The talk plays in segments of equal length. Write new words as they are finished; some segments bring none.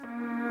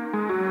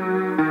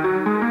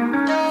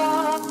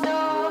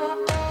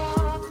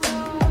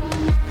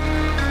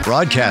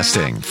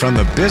Broadcasting from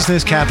the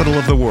business capital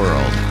of the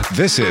world,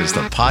 this is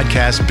the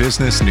Podcast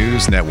Business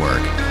News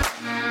Network.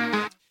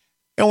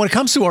 And when it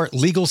comes to our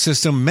legal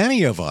system,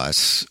 many of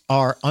us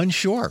are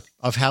unsure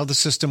of how the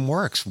system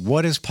works,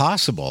 what is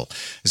possible,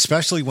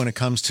 especially when it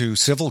comes to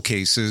civil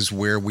cases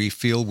where we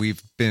feel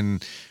we've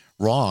been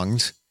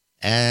wronged,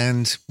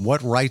 and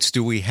what rights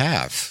do we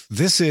have?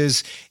 This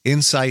is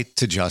Insight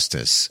to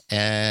Justice.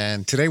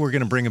 And today we're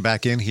going to bring him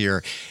back in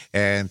here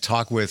and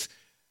talk with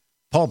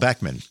Paul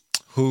Bekman,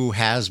 who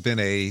has been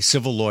a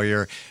civil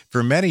lawyer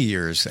for many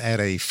years at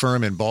a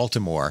firm in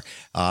Baltimore.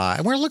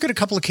 And we're going to look at a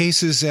couple of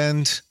cases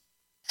and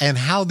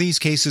how these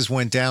cases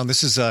went down.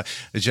 This is a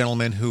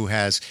gentleman who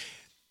has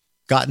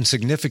gotten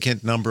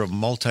significant number of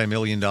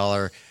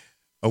multi-million-dollar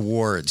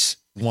awards,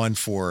 won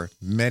for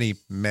many,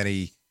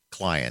 many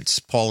clients.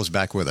 Paul is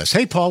back with us.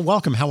 Hey, Paul,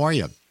 welcome. How are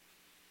you?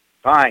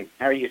 Fine.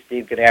 How are you,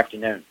 Steve? Good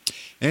afternoon.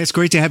 And it's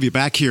great to have you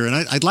back here. And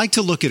I'd like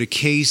to look at a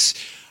case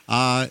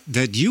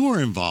that you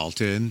were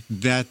involved in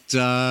that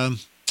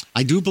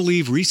I do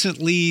believe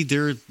recently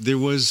there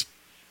was,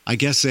 I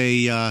guess,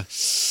 a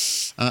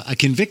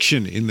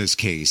conviction in this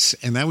case,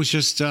 and that was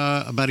just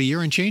about a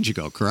year and change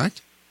ago,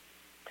 correct?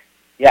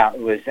 Yeah, it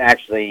was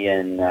actually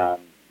in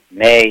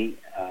May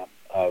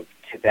of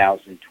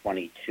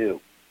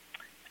 2022,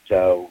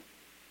 so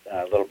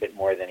a little bit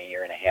more than a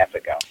year and a half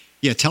ago.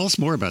 Yeah, tell us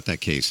more about that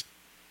case.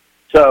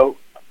 So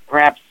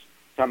perhaps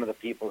some of the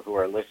people who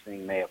are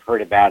listening may have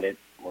heard about it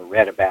or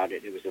read about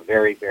it. It was a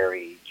very,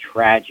 very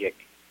tragic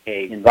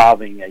case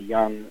involving a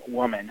young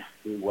woman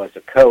who was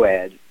a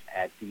co-ed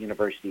at the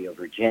University of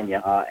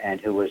Virginia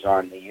and who was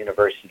on the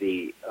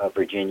University of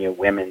Virginia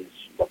women's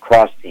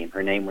lacrosse team.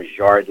 Her name was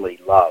Yardley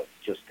Love,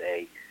 just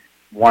a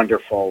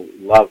wonderful,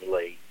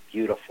 lovely,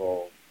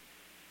 beautiful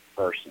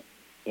person,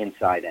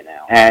 inside and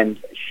out.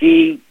 And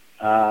she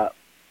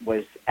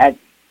was at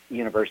the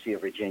University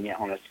of Virginia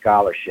on a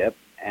scholarship,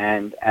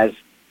 and as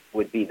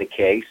would be the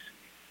case,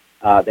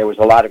 there was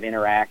a lot of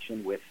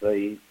interaction with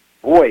the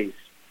boys'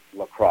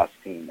 lacrosse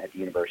team at the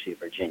University of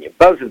Virginia.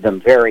 Both of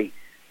them very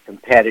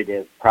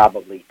competitive,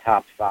 probably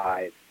top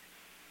 5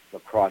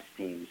 lacrosse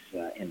teams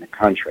in the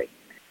country.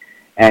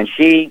 And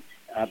she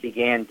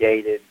began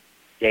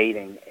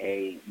dating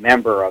a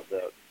member of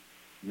the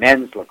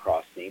men's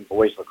lacrosse team,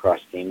 boys'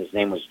 lacrosse team. His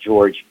name was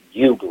George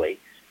Hughley.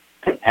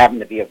 Happened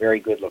to be a very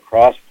good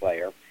lacrosse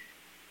player,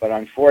 but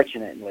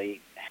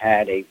unfortunately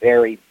had a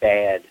very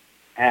bad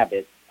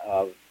habit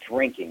of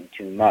drinking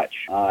too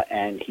much,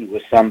 and he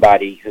was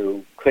somebody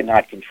who could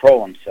not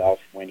control himself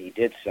when he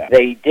did so.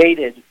 They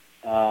dated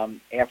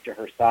after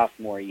her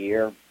sophomore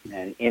year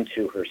and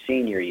into her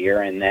senior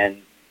year, and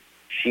then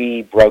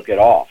she broke it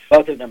off.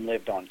 Both of them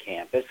lived on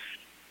campus,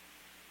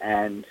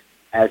 and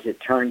as it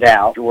turned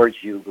out, George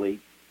Hughley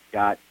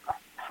got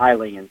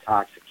highly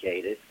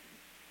intoxicated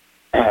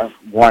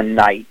one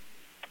night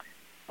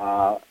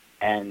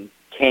and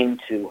came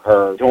to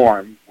her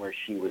dorm where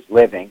she was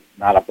living,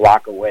 not a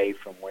block away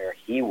from where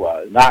he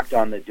was, knocked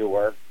on the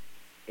door.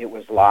 It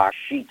was locked.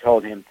 She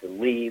told him to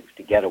leave,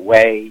 to get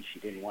away.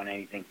 She didn't want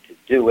anything to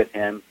do with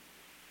him.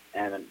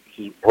 And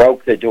he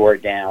broke the door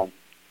down.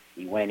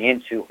 He went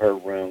into her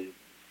room,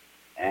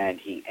 and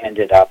he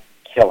ended up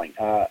killing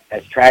her.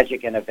 As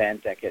tragic an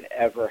event that could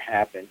ever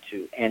happen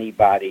to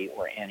anybody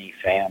or any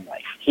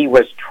family. He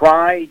was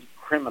tried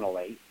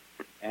criminally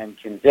and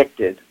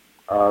convicted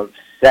of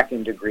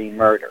second-degree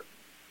murder.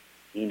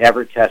 He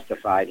never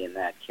testified in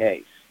that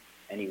case,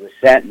 and he was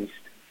sentenced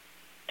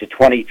to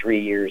 23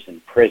 years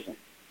in prison,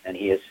 and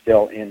he is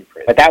still in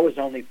prison. But that was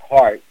only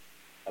part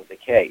of the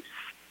case.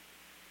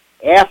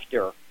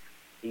 After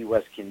he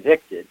was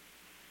convicted,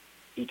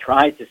 he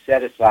tried to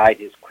set aside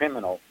his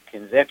criminal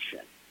conviction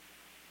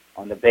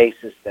on the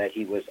basis that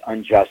he was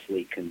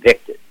unjustly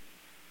convicted,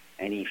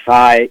 and he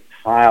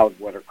filed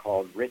what are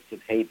called writs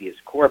of habeas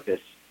corpus,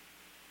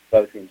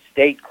 both in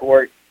state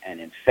court and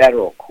in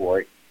federal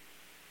court,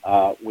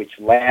 which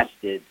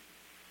lasted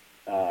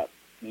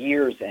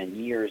years and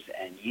years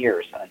and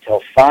years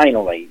until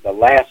finally the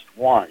last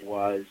one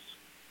was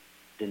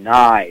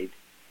denied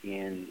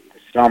in the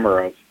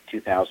summer of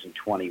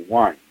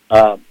 2021.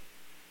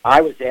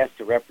 I was asked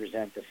to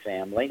represent the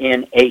family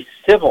in a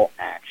civil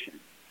action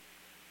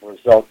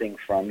resulting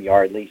from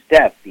Yardley's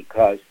death,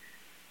 because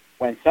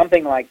when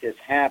something like this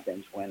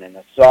happens, when an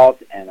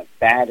assault and a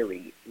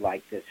battery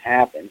like this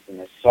happens, an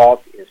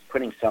assault is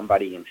putting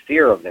somebody in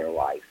fear of their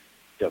life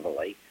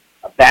civilly.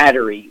 A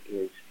battery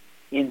is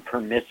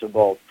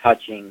impermissible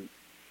touching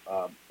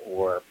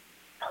or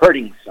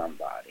hurting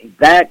somebody.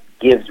 That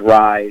gives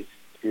rise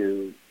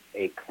to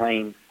a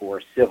claim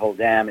for civil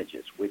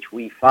damages, which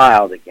we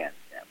filed against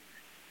him.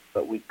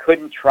 But we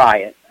couldn't try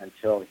it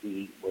until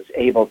he was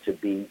able to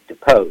be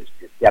deposed,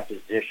 his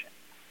deposition.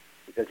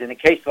 Because in a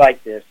case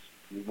like this,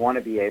 you want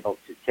to be able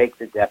to take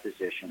the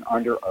deposition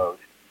under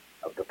oath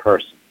of the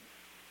person.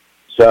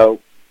 So,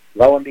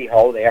 lo and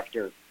behold,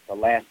 after the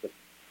last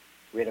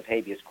writ of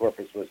habeas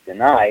corpus was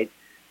denied,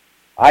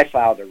 I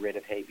filed a writ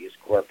of habeas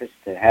corpus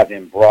to have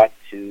him brought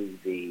to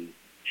the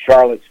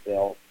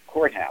Charlottesville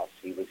courthouse.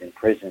 He was in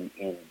prison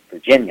in Virginia.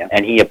 Virginia,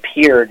 and he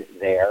appeared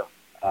there,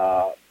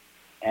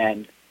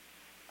 and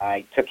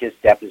I took his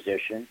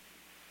deposition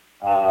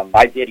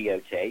by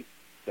videotape,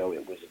 so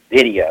it was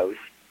videos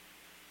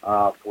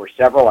for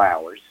several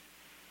hours,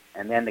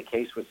 and then the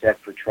case was set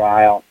for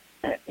trial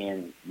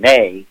in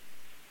May,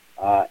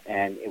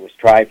 and it was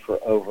tried for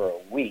over a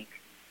week,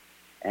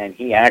 and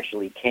he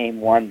actually came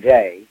one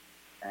day,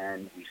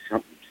 and we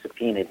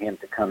subpoenaed him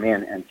to come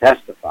in and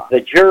testify.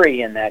 The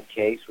jury in that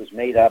case was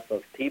made up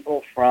of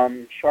people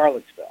from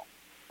Charlottesville,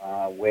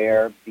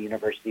 where the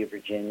University of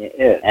Virginia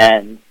is,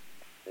 and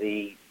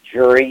the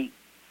jury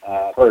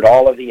heard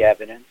all of the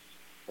evidence.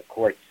 The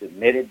court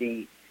submitted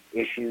the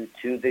issue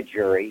to the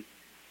jury.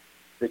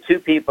 The two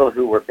people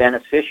who were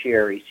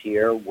beneficiaries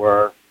here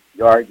were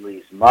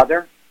Yardley's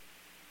mother,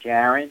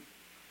 Sharon,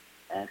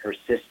 and her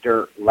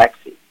sister,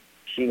 Lexi.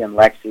 She and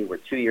Lexi were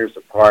 2 years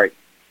apart.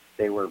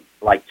 They were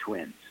like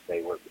twins.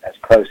 They were as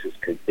close as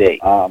could be.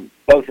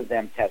 Both of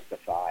them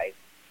testified.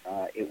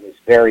 It was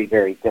very,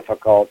 very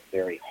difficult,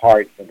 very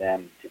hard for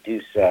them to do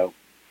so.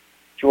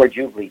 George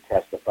Ubley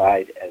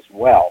testified as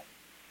well,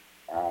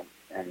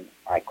 and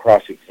I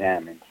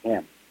cross-examined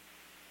him.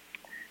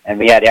 And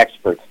we had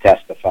experts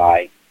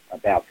testify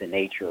about the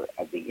nature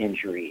of the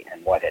injury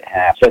and what had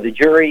happened. So the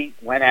jury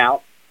went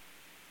out.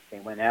 They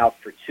went out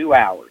for 2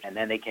 hours, and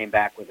then they came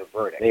back with a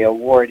verdict. They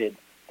awarded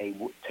a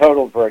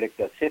total verdict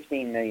of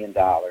 $15 million,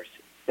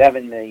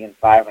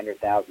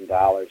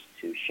 $7,500,000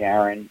 to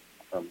Sharon,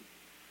 her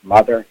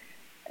mother,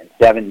 and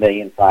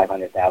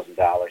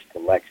 $7,500,000 to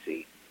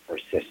Lexi, her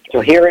sister.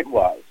 So here it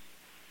was,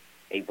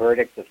 a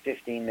verdict of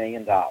 $15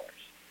 million,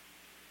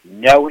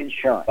 no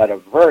insurance, but a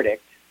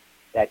verdict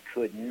that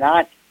could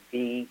not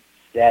be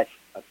set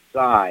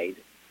aside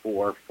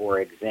for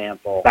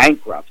example,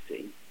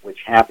 bankruptcy,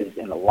 which happens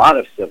in a lot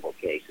of civil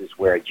cases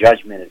where a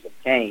judgment is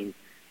obtained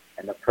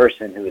and the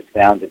person who is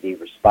found to be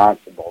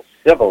responsible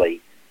civilly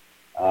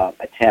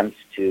attempts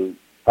to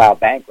file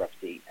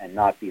bankruptcy and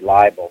not be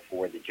liable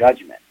for the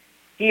judgment.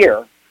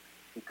 Here,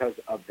 because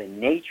of the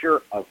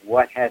nature of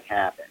what had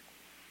happened,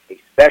 a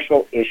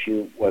special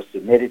issue was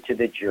submitted to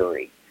the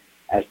jury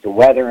as to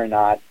whether or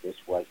not this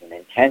was an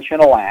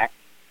intentional act,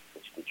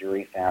 which the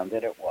jury found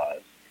that it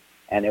was,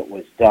 and it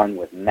was done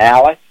with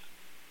malice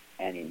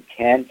and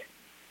intent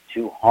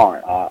to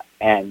harm.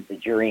 And the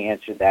jury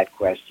answered that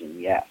question,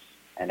 yes.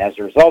 And as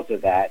a result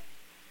of that,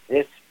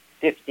 this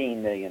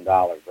 $15 million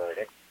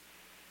verdict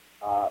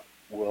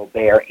will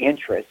bear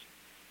interest,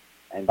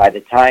 and by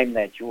the time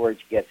that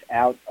George gets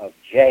out of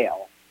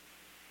jail,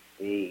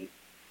 the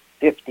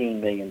 $15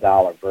 million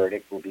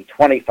verdict will be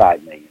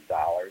 $25 million,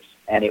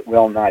 and it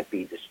will not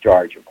be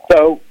dischargeable.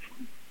 So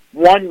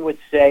one would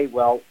say,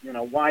 well,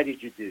 why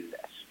did you do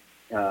this?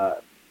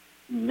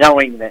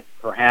 Knowing that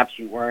perhaps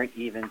you weren't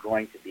even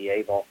going to be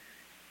able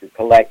to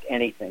collect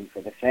anything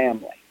for the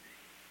family.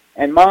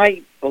 And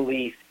my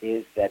belief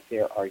is that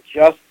there are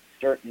just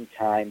certain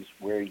times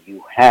where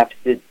you have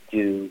to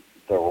do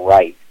the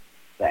right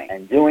thing.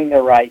 And doing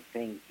the right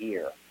thing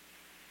here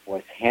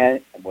was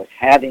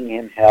having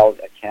him held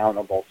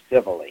accountable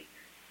civilly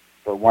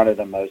for one of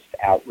the most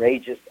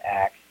outrageous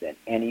acts that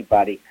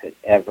anybody could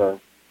ever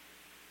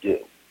do,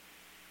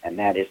 and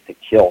that is to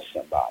kill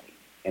somebody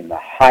in the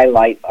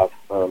highlight of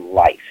her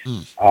life.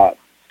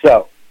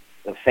 So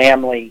the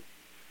family,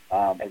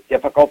 as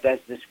difficult as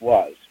this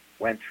was,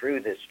 went through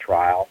this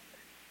trial,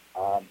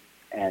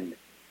 and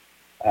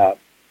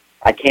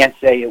I can't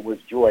say it was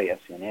joyous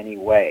in any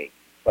way,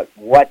 but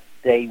what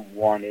they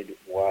wanted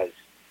was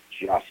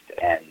justice,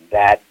 and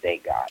that they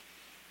got.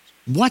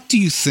 What do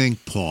you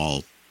think,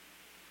 Paul,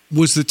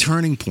 was the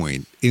turning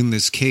point in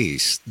this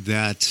case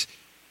that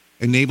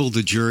enabled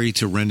the jury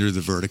to render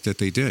the verdict that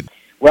they did?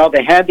 Well,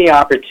 they had the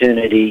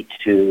opportunity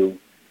to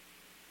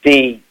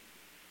see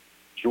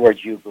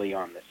George Ubley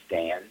on the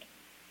stand,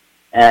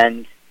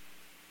 and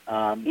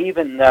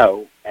even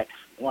though at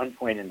one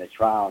point in the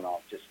trial, and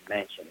I'll just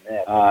mention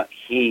this,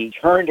 he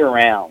turned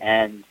around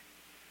and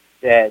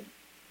said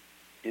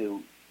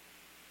to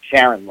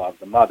Sharon Love,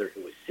 the mother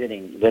who was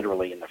sitting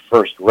literally in the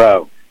first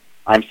row,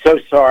 "I'm so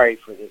sorry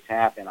for this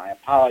happened. I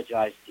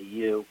apologize to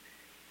you,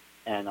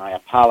 and I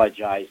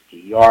apologize to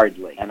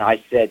Yardley." And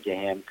I said to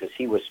him, because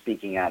he was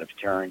speaking out of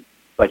turn,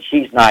 "But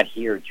she's not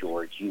here,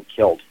 George. You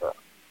killed her."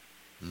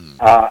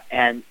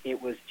 And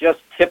it was just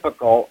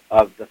typical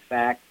of the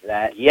fact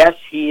that, yes,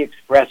 he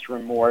expressed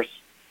remorse,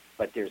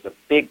 but there's a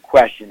big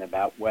question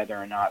about whether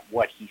or not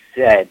what he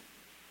said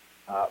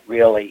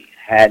really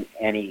had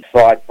any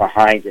thought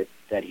behind it,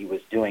 that he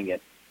was doing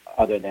it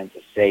other than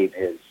to save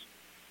his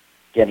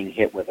getting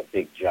hit with a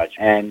big judge.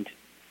 And,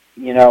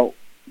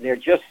 there are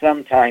just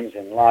some times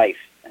in life,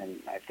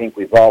 and I think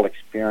we've all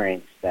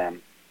experienced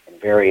them in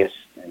various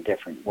and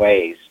different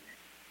ways,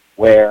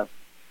 where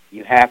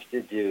you have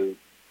to do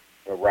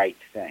the right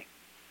thing.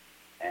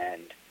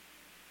 And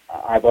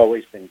I've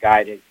always been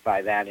guided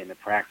by that in the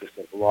practice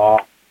of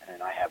law,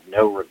 and I have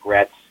no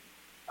regrets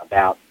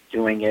about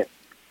doing it,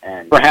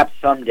 and perhaps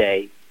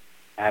someday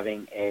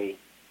having a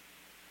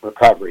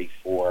recovery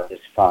for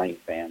this fine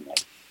family.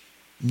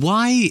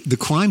 Why the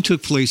crime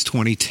took place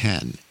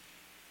 2010,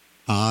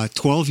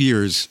 12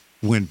 years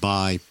went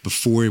by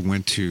before he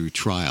went to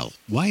trial.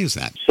 Why is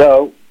that?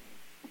 So,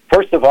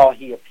 first of all,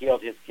 he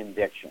appealed his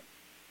conviction,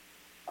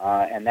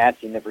 and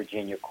that's in the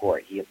Virginia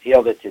court. He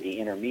appealed it to the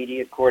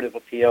Intermediate Court of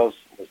Appeals,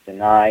 was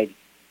denied.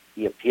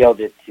 He appealed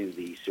it to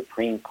the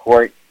Supreme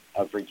Court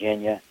of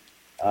Virginia.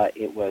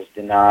 It was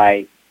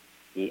denied.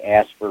 He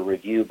asked for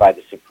review by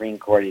the Supreme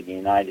Court of the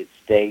United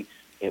States.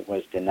 It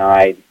was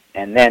denied.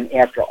 And then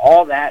after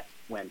all that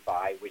went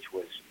by, which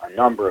was a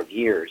number of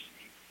years,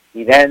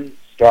 he then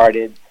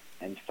started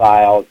and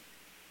filed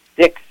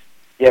 6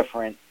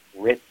 different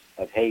writs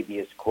of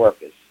habeas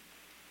corpus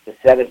to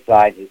set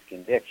aside his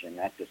conviction.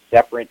 That's a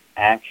separate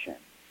action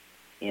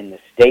in the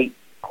state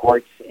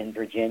courts in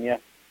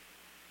Virginia,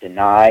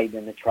 denied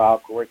in the trial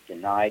court,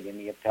 denied in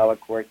the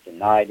appellate court,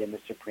 denied in the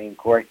Supreme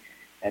Court.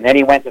 And then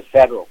he went to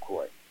federal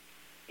court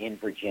in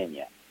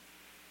Virginia.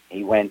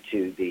 He went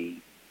to the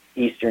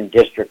Eastern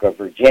District of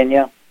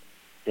Virginia,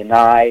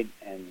 denied,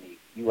 and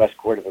the U.S.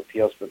 Court of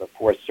Appeals for the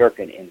Fourth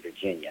Circuit in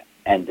Virginia,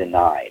 and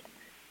denied.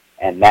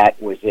 And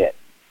that was it.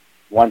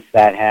 Once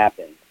that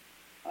happened,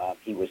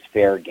 he was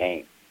fair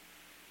game.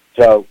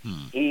 So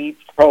he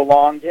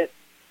prolonged it,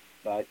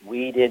 but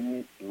we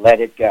didn't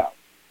let it go,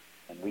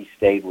 and we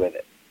stayed with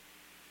it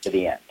to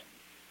the end.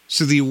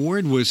 So the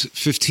award was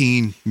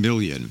 $15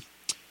 million.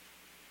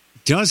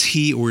 Does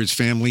he or his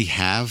family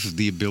have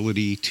the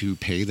ability to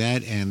pay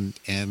that? And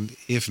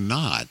if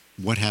not,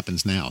 what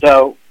happens now?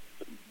 So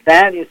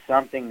that is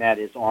something that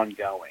is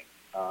ongoing.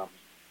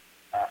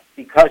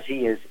 Because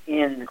he is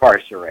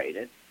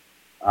incarcerated,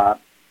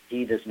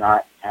 he does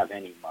not have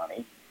any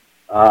money.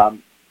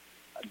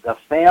 The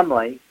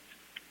family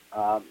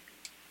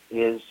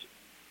is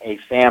a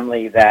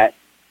family that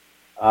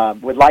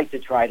would like to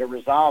try to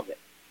resolve it,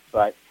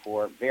 but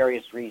for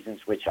various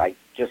reasons which I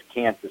just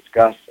can't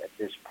discuss at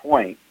this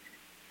point,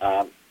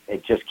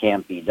 it just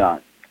can't be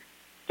done.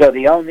 So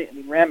the only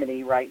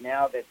remedy right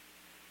now that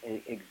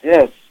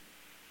exists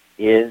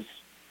is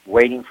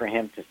waiting for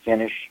him to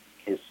finish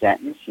his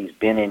sentence. He's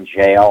been in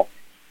jail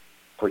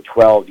for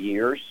 12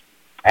 years.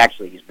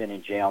 Actually, he's been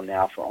in jail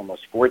now for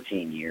almost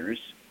 14 years,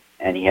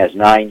 and he has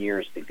 9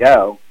 years to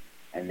go,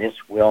 and this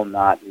will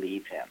not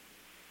leave him.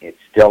 It's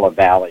still a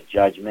valid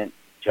judgment.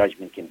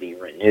 Judgment can be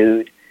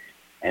renewed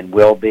and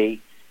will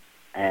be,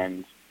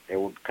 and there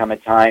will come a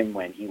time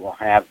when he will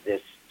have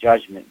this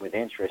judgment with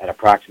interest at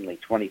approximately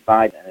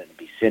 25, and it'll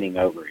be sitting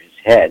over his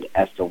head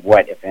as to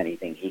what, if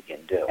anything, he can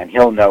do. And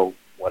he'll know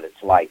what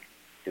it's like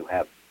to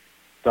have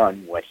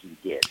done what he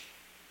did.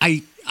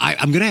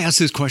 I'm going to ask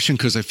this question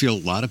because I feel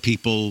a lot of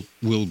people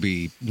will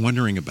be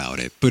wondering about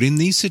it. But in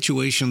these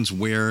situations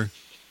where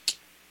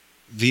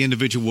the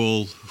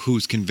individual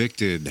who's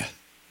convicted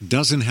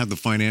doesn't have the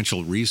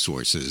financial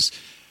resources,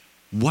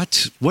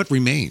 what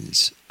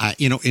remains?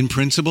 In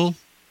principle,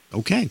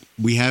 okay,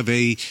 we have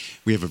a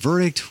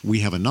verdict, we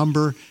have a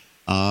number,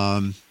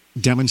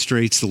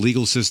 demonstrates the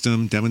legal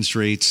system,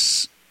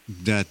 demonstrates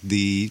that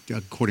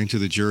according to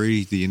the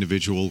jury, the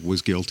individual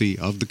was guilty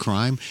of the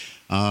crime.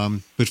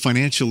 But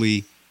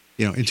financially,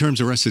 in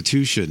terms of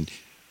restitution,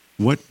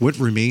 what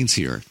remains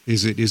here?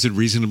 Is it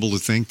reasonable to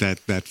think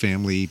that that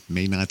family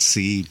may not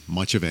see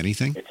much of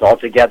anything? It's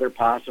altogether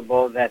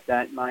possible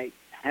that might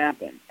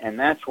happen. And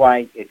that's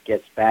why it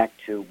gets back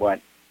to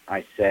what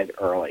I said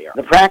earlier.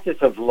 The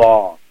practice of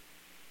law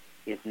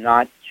is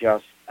not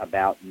just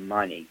about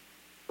money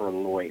for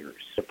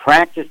lawyers. The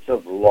practice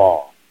of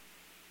law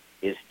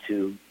is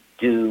to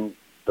do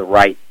the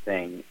right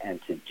thing and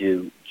to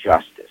do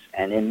justice.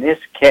 And in this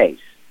case,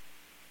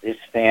 this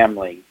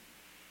family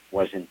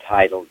was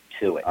entitled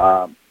to it.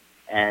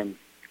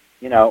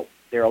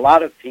 There are a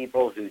lot of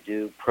people who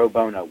do pro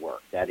bono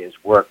work, that is,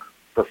 work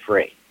for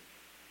free.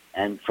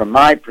 And from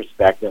my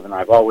perspective, and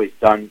I've always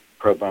done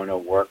pro bono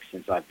work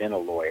since I've been a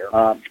lawyer,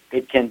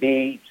 it can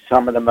be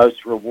some of the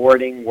most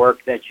rewarding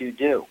work that you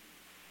do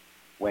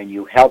when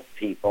you help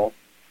people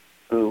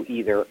who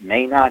either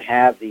may not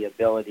have the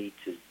ability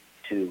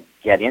to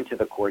get into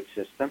the court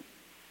system,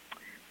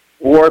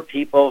 or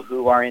people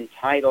who are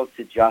entitled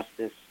to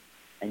justice,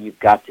 and you've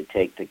got to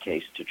take the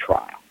case to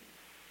trial.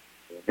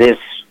 This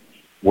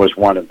was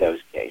one of those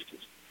cases.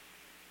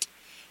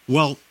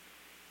 Well,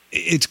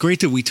 it's great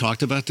that we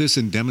talked about this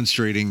and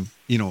demonstrating,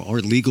 our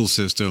legal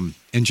system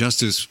and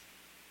justice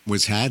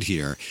was had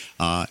here.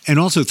 And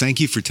also, thank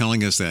you for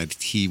telling us that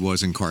he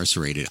was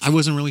incarcerated. I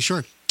wasn't really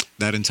sure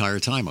that entire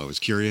time. I was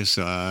curious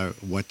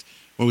what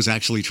was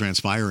actually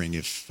transpiring,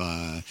 if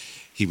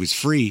he was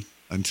free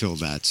until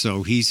that.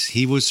 So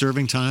he was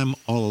serving time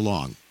all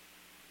along.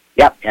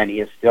 Yep, and he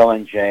is still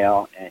in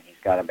jail, and he's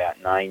got about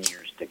 9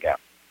 years to go.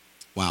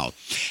 Wow.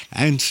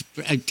 And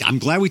I'm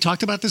glad we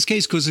talked about this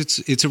case because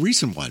it's a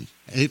recent one,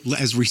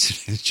 as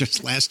recent as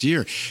just last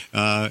year,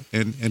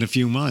 in a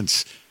few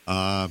months.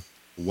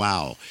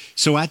 Wow.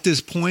 So at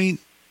this point,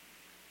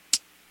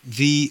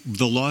 the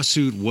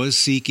lawsuit was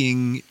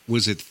seeking,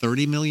 was it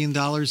 $30 million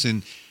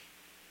in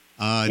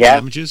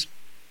damages?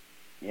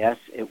 Yes,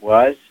 it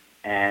was.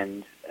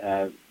 And,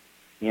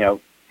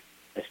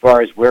 as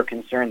far as we're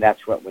concerned,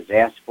 that's what was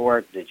asked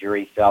for. The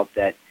jury felt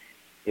that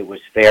it was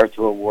fair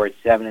to award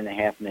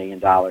 $7.5 million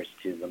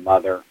to the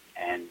mother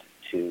and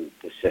to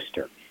the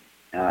sister.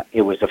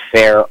 It was a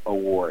fair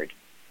award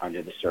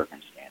under the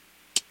circumstance.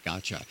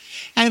 Gotcha.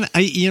 And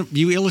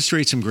you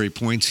illustrate some great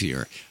points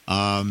here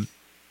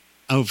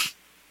of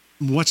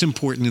what's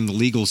important in the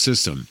legal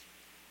system.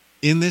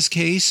 In this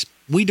case,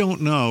 we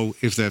don't know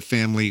if that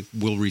family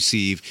will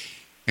receive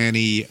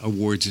any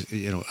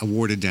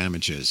awarded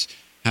damages.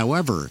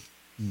 However,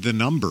 the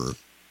number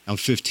of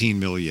 $15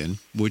 million,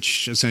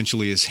 which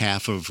essentially is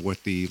half of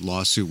what the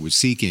lawsuit was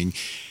seeking,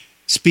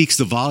 speaks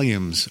the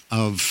volumes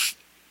of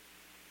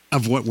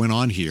what went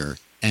on here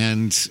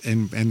and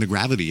the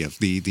gravity of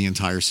the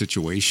entire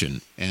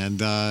situation.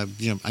 And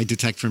I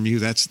detect from you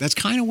that's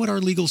kind of what our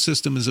legal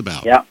system is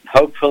about. Yeah,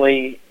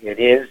 hopefully it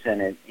is,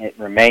 and it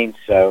remains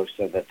so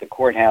that the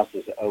courthouse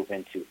is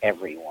open to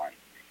everyone,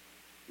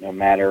 no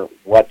matter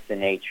what the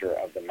nature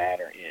of the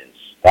matter is.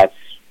 That's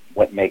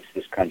what makes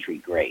this country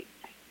great.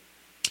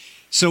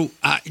 So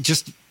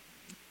just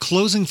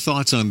closing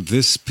thoughts on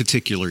this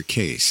particular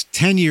case,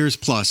 10 years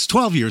plus,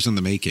 12 years in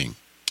the making.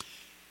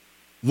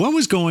 What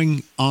was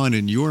going on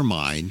in your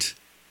mind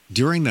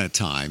during that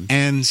time,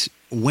 and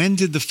when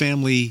did the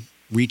family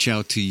reach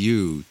out to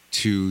you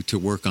to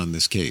work on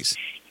this case?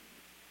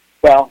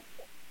 Well,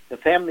 the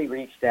family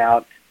reached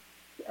out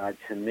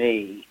to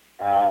me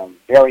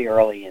very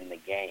early in the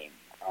game.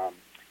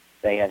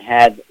 They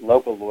had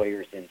local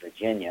lawyers in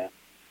Virginia,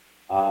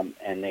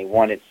 and they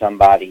wanted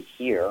somebody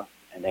here,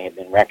 and they had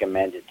been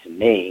recommended to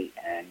me,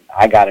 and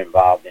I got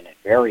involved in it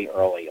very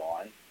early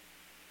on,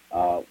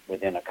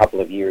 within a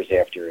couple of years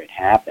after it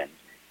happened.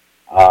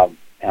 And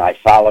I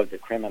followed the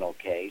criminal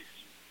case,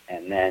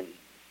 and then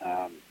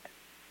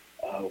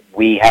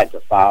we had to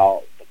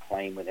file the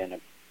claim within a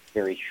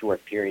very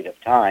short period of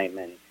time,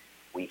 and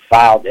we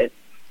filed it,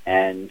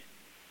 and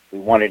we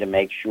wanted to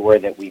make sure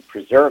that we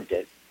preserved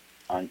it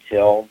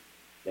until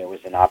there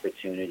was an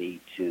opportunity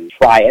to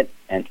try it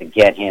and to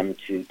get him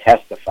to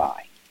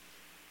testify.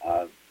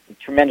 A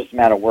tremendous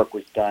amount of work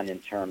was done in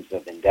terms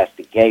of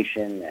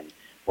investigation and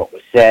what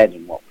was said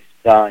and what was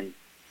done,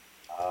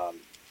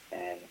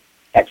 and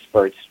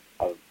experts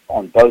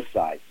on both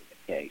sides of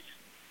the case.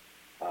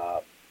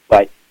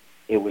 But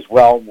it was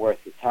well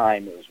worth the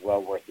time. It was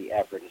well worth the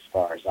effort as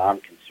far as I'm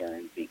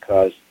concerned,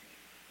 because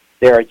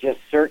there are just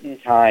certain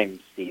times,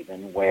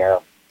 Stephen, where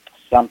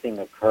something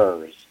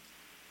occurs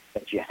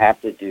that you have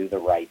to do the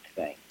right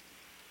thing.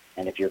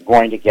 And if you're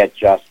going to get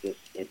justice,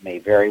 it may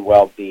very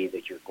well be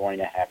that you're going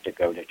to have to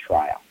go to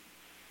trial.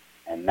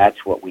 And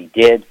that's what we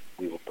did.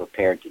 We were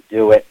prepared to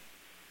do it.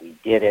 We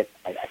did it.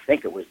 I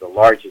think it was the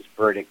largest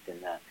verdict in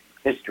the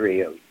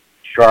history of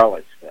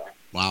Charlottesville.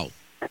 Wow.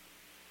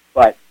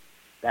 But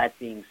that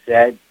being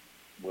said,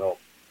 we'll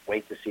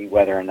wait to see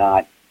whether or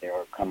not there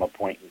will come a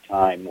point in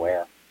time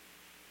where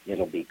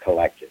it'll be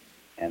collected.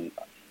 And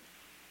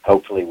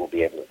hopefully we'll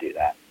be able to do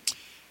that.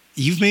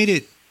 You've made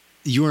it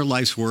your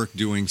life's work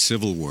doing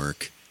civil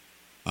work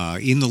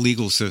in the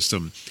legal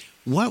system.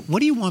 What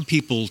do you want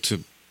people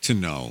to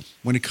know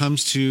when it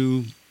comes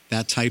to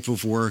that type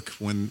of work,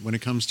 when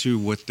it comes to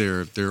what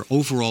their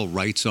overall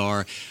rights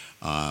are,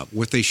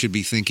 what they should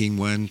be thinking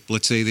when,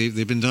 let's say,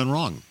 they've been done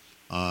wrong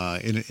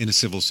in a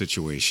civil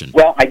situation?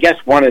 Well, I guess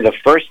one of the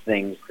first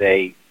things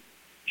they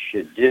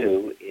should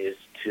do is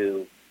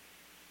to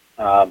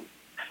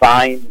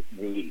find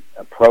the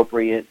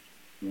appropriate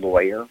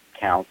lawyer,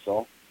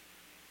 counsel,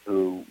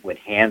 who would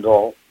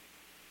handle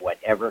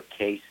whatever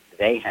case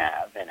they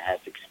have and has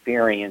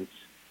experience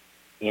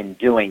in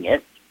doing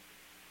it,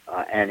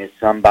 and is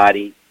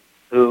somebody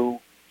who,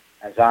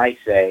 as I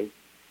say,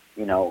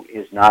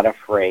 is not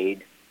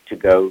afraid to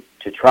go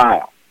to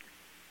trial.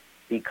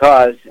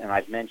 Because, and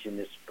I've mentioned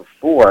this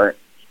before,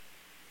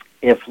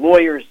 if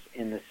lawyers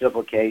in the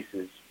civil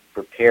cases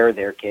prepare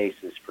their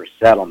cases for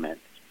settlement,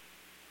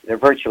 they're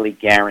virtually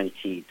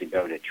guaranteed to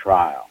go to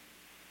trial.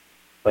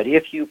 But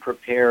if you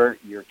prepare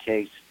your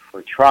case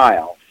for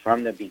trial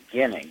from the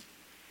beginning,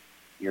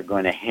 you're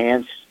going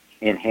to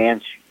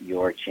enhance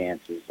your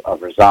chances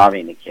of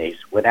resolving the case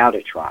without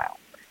a trial.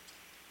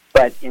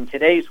 But in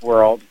today's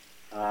world,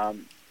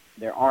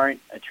 there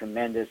aren't a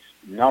tremendous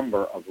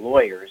number of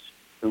lawyers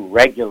who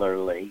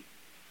regularly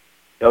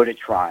go to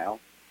trial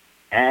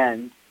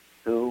and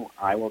who,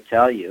 I will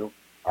tell you,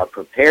 are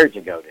prepared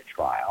to go to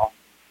trial,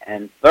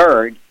 and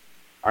third,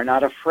 are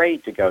not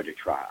afraid to go to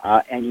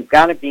trial. And you've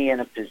got to be in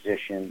a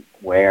position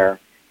where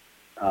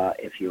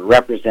if you're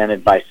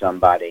represented by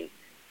somebody,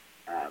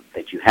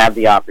 that you have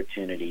the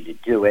opportunity to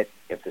do it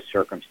if the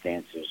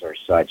circumstances are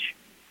such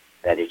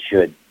that it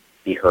should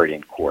be heard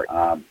in court.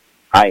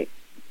 I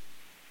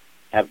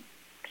have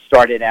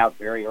started out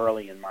very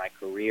early in my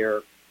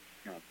career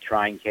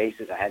trying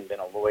cases. I hadn't been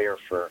a lawyer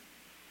for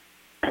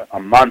a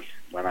month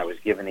when I was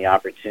given the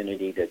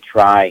opportunity to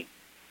try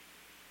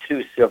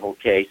two civil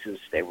cases.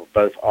 They were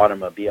both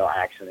automobile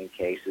accident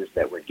cases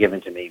that were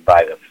given to me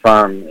by the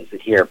firm. They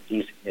said, here,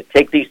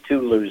 take these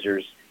two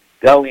losers,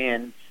 go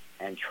in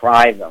and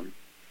try them,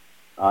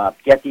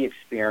 get the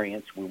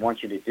experience. We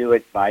want you to do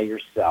it by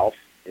yourself.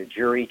 They're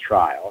jury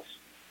trials.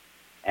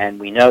 and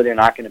we know they're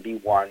not going to be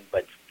won,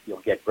 but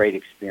you'll get great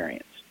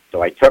experience.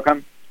 So I took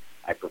them,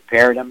 I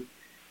prepared them,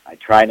 I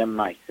tried them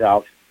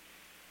myself,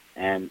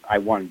 and I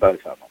won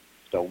both of them.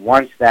 So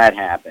once that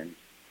happened,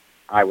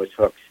 I was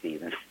hooked,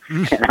 Stephen,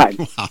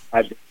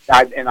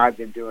 and I've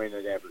been doing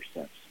it ever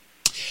since.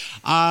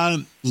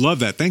 Love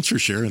that. Thanks for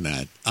sharing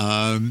that.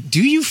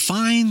 Do you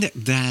find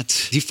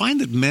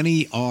that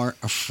many are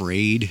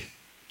afraid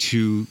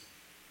to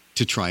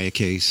try a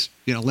case?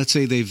 You know, let's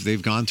say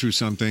they've gone through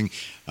something.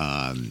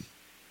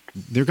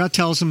 Their gut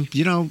tells them,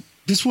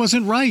 this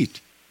wasn't right.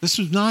 This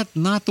was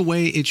not the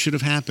way it should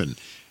have happened.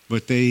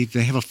 But they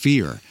have a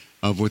fear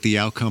of what the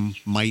outcome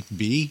might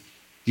be.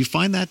 Do you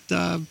find that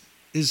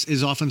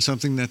is often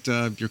something that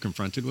you're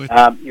confronted with?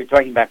 You're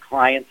talking about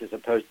clients as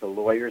opposed to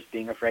lawyers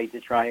being afraid to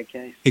try a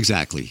case?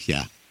 Exactly,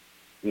 yeah.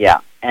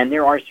 Yeah, and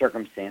there are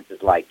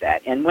circumstances like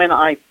that. And when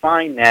I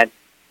find that,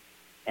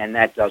 and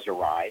that does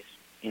arise,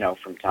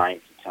 from time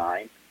to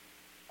time,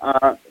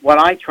 what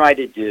I try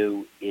to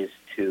do is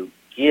to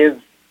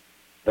give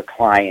the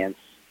clients,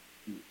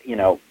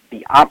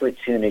 the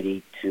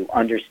opportunity to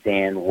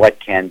understand what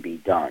can be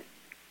done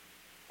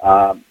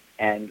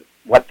and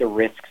what the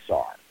risks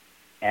are.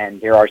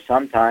 And there are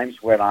some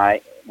times where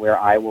I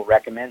will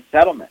recommend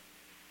settlement.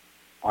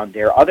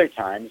 There are other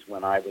times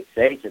when I would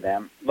say to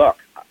them, look,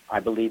 I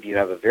believe you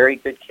have a very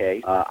good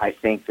case. I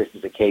think this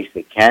is a case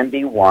that can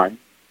be won.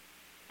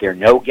 There are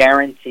no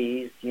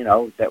guarantees,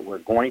 that we're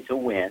going to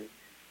win.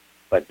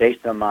 But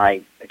based on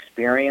my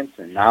experience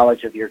and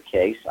knowledge of your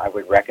case, I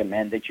would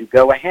recommend that you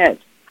go ahead.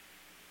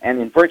 And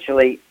in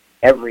virtually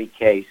every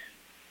case,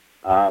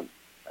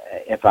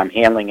 if I'm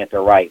handling it the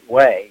right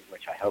way,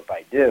 which I hope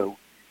I do,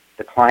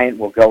 the client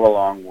will go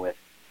along with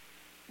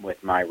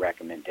my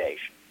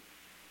recommendation.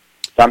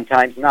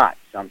 Sometimes not.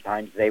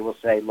 Sometimes they will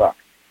say, look,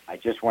 I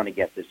just want to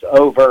get this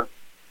over.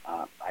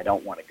 I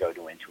don't want to go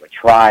into a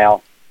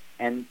trial.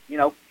 And,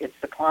 it's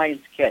the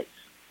client's case.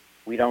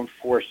 We don't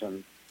force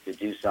them to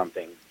do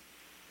something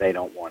they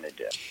don't want to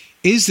do.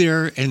 Is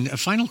there, and a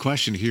final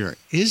question here,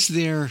 is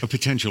there a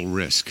potential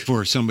risk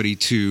for somebody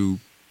to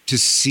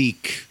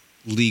seek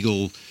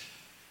legal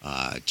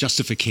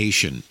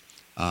justification?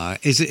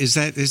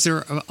 Is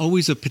there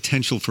always a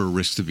potential for a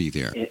risk to be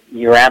there?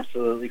 You're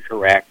absolutely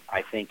correct.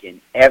 I think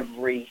in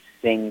every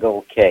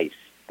single case,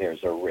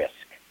 there's a risk.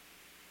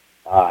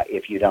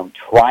 If you don't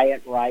try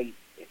it right,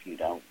 if you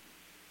don't,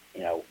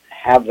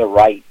 have the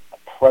right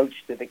approach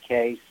to the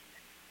case,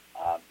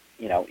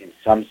 in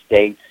some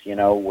states,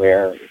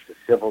 where it's a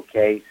civil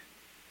case,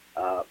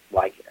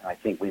 like I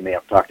think we may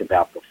have talked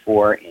about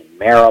before in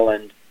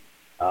Maryland,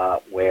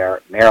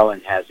 where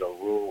Maryland has a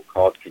rule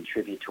called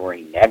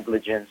contributory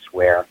negligence,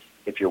 where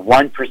if you're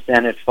 1%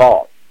 at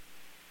fault,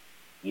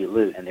 you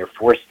lose. And there are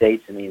 4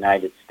 states in the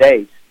United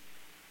States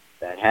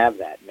that have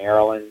that: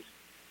 Maryland,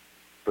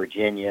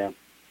 Virginia,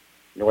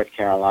 North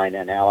Carolina,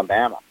 and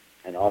Alabama,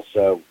 and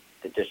also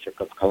the District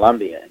of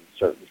Columbia in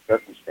certain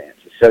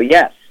circumstances. So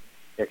yes,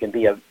 there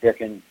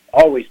can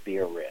always be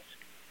a risk.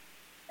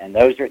 And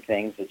those are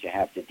things that you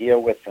have to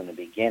deal with from the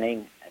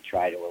beginning and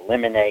try to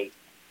eliminate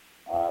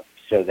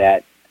so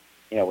that,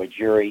 a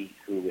jury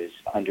who is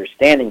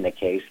understanding the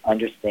case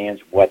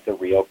understands what the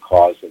real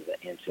cause of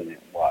the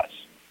incident was.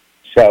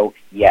 So,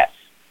 yes,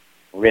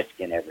 risk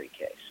in every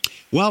case.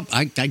 Well,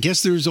 I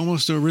guess there's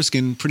almost a risk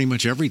in pretty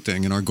much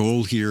everything, and our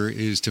goal here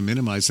is to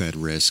minimize that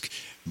risk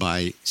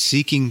by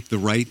seeking the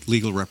right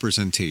legal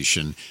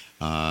representation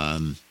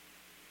and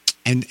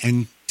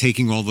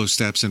taking all those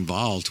steps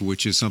involved,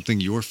 which is something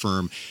your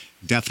firm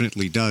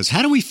definitely does.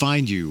 How do we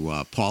find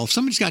you, Paul? If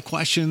somebody's got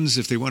questions,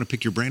 if they want to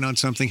pick your brain on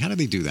something, how do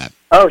they do that?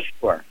 Oh,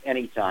 sure.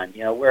 Anytime.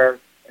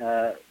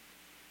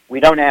 We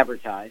don't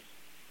advertise.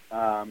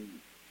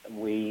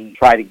 We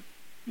try to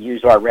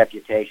use our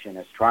reputation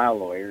as trial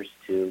lawyers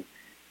to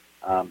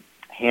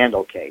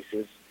handle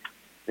cases.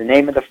 The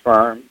name of the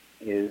firm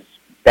is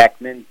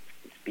Bekman.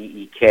 It's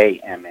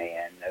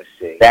Bekman, no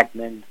C.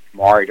 Bekman,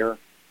 Marder,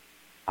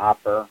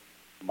 Harper,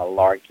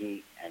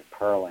 Malarkey, and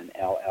Perlin,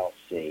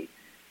 LLC.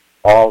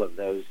 All of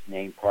those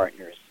named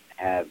partners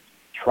have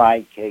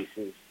tried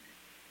cases.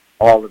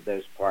 All of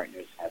those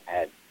partners have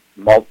had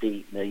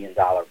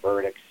multi-million-dollar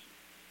verdicts.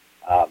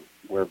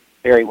 We're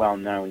very well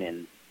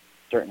known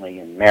certainly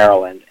in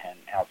Maryland and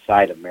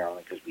outside of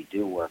Maryland because we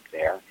do work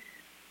there.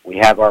 We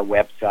have our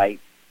website,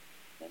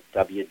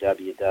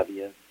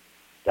 www.Bekman,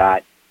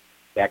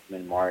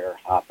 Marder,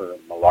 Harper,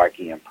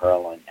 Malarkey, and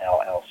Perlin,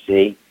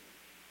 LLC.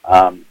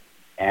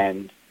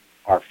 And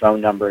our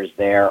phone number is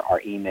there. Our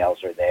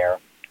emails are there.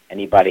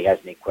 Anybody has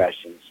any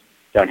questions,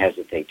 don't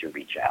hesitate to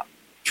reach out.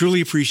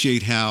 Truly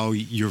appreciate how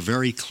you're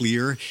very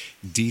clear,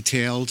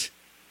 detailed,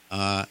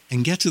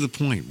 and get to the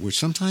point, which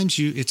sometimes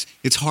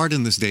it's hard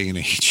in this day and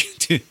age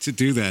to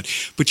do that.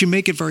 But you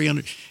make it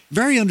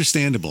very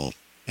understandable.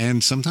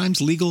 And sometimes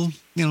legal,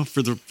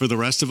 for the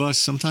rest of us,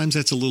 sometimes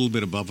that's a little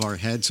bit above our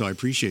head. So I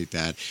appreciate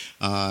that.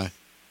 I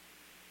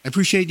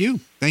appreciate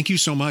you. Thank you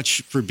so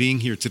much for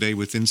being here today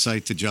with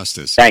Insight to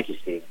Justice. Thank you,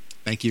 Steve.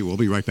 Thank you. We'll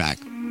be right back.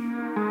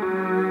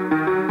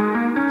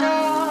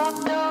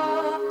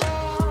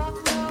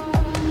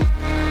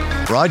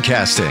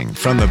 Broadcasting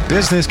from the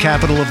business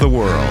capital of the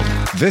world,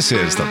 this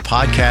is the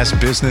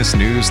Podcast Business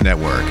News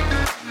Network.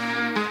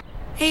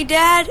 Hey,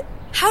 Dad,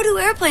 how do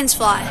airplanes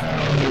fly?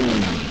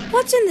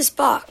 What's in this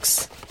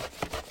box?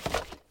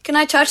 Can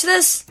I touch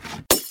this?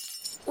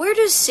 Where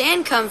does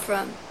sand come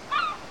from?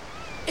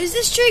 Is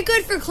this tree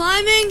good for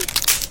climbing?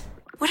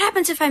 What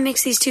happens if I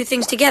mix these two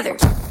things together?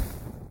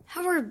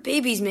 How are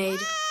babies made?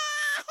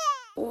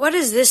 What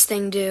does this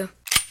thing do?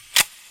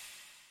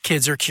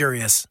 Kids are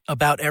curious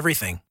about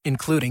everything,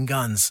 including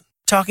guns.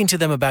 Talking to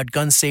them about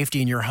gun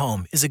safety in your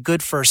home is a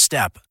good first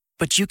step,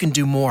 but you can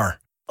do more.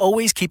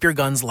 Always keep your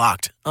guns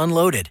locked,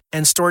 unloaded,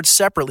 and stored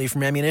separately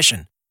from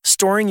ammunition.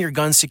 Storing your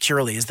guns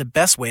securely is the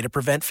best way to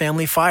prevent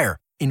family fire,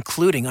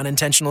 including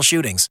unintentional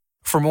shootings.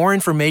 For more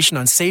information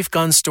on safe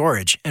gun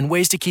storage and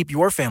ways to keep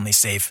your family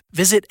safe,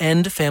 visit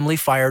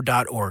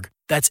endfamilyfire.org.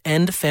 That's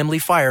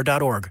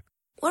endfamilyfire.org.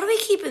 What do we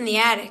keep in the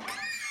attic?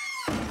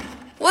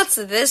 What's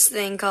this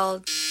thing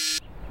called?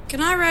 Can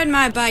I ride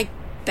my bike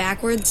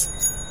backwards?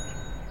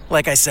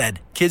 Like I said,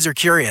 kids are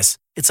curious.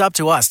 It's up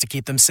to us to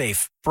keep them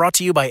safe. Brought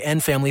to you by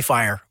End Family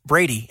Fire,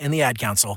 Brady, and the Ad Council.